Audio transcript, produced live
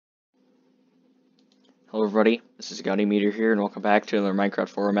Hello everybody, this is gundymetre here, and welcome back to another Minecraft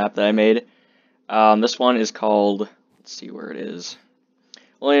 4 map that I made. This one is called, let's see where it is.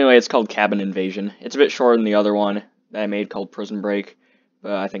 Well, anyway, it's called Cabin Invasion. It's a bit shorter than the other one that I made called Prison Break,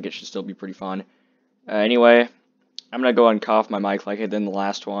 but I think it should still be pretty fun. Anyway, I'm gonna go ahead and cough my mic like I did in the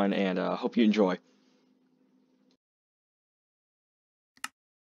last one, and hope you enjoy.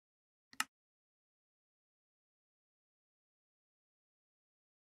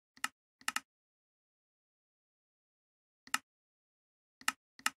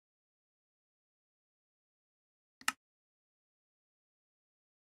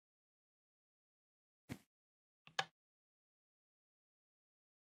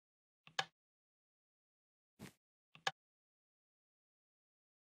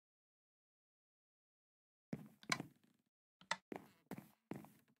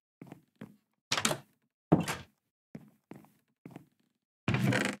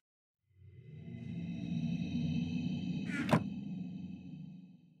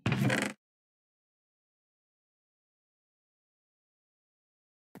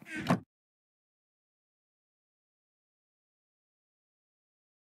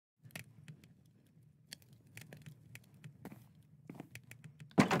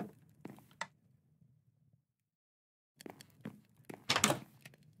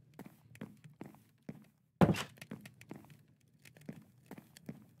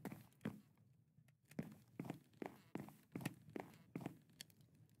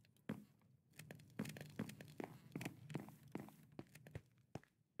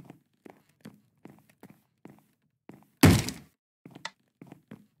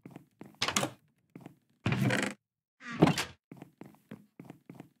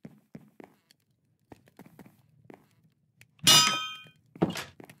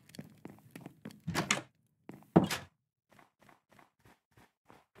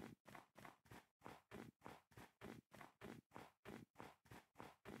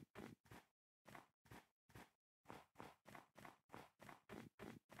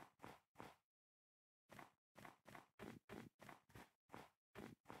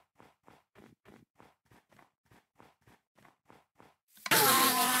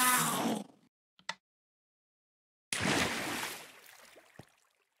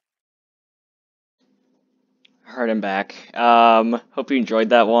 Alright, I'm back. Hope you enjoyed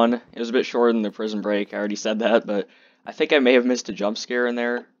that one. It was a bit shorter than the Prison Break, I already said that, but I think I may have missed a jump scare in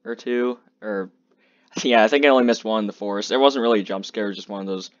there, or two, or, yeah, I think I only missed one in the forest. It wasn't really a jump scare, it was just one of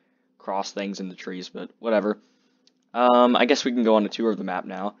those cross things in the trees, but whatever. I guess we can go on a tour of the map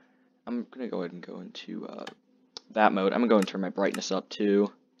now. I'm gonna go ahead and go into, that mode. I'm gonna go and turn my brightness up,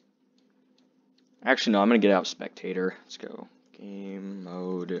 too. Actually, no, I'm gonna get out Spectator. Let's go. Game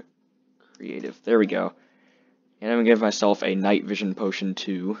mode, creative. There we go. And I'm going to give myself a night vision potion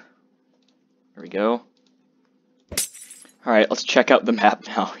too. There we go. Alright, let's check out the map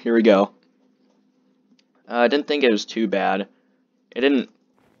now. Here we go. I didn't think it was too bad. It didn't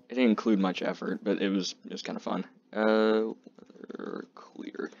include much effort, but it was kind of fun.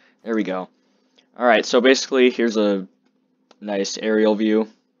 Clear. There we go. Alright, so basically here's a nice aerial view.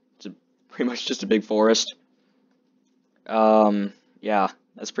 It's pretty much just a big forest. Yeah,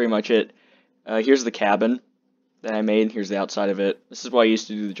 that's pretty much it. Here's the cabin that I made. Here's the outside of it. This is why I used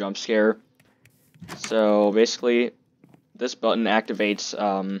to do the jump scare. So basically, this button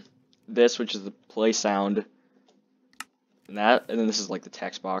activates this, which is the play sound, and that, and then this is like the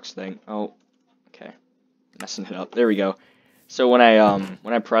text box thing. Oh, okay, messing it up. There we go. So when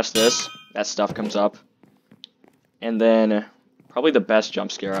I press this, that stuff comes up, and then probably the best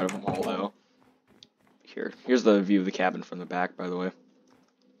jump scare out of them all, though. Here's the view of the cabin from the back, by the way.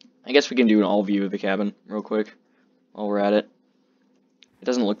 I guess we can do an all view of the cabin real quick while we're at it. It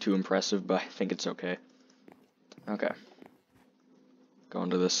doesn't look too impressive, but I think it's okay. Okay. Going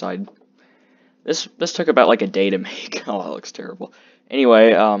to this side. This took about like a day to make. Oh, that looks terrible.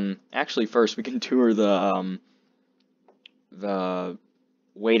 Anyway, actually first we can tour the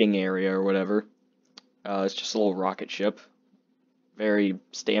waiting area or whatever. It's just a little rocket ship. Very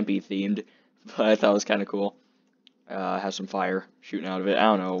Stampy themed, but I thought it was kind of cool. Has some fire shooting out of it. I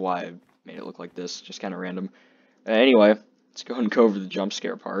don't know why I made it look like this, just kind of random. Anyway, let's go ahead and go over the jump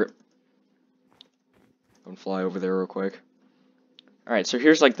scare part. Go and fly over there real quick. Alright, so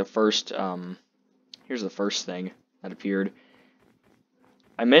here's like the first, here's the first thing that appeared.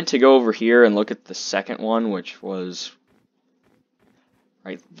 I meant to go over here and look at the second one, which was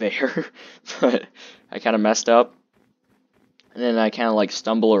right there, but I kind of messed up. And then I kind of like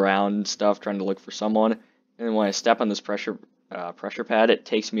stumble around and stuff trying to look for someone. And then when I step on this pressure pad, it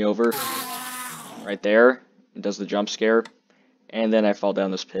takes me over right there. It does the jump scare. And then I fall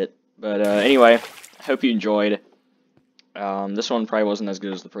down this pit. But anyway, I hope you enjoyed. This one probably wasn't as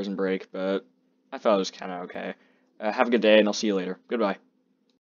good as the Prison Break, but I thought it was kind of okay. Have a good day, and I'll see you later. Goodbye.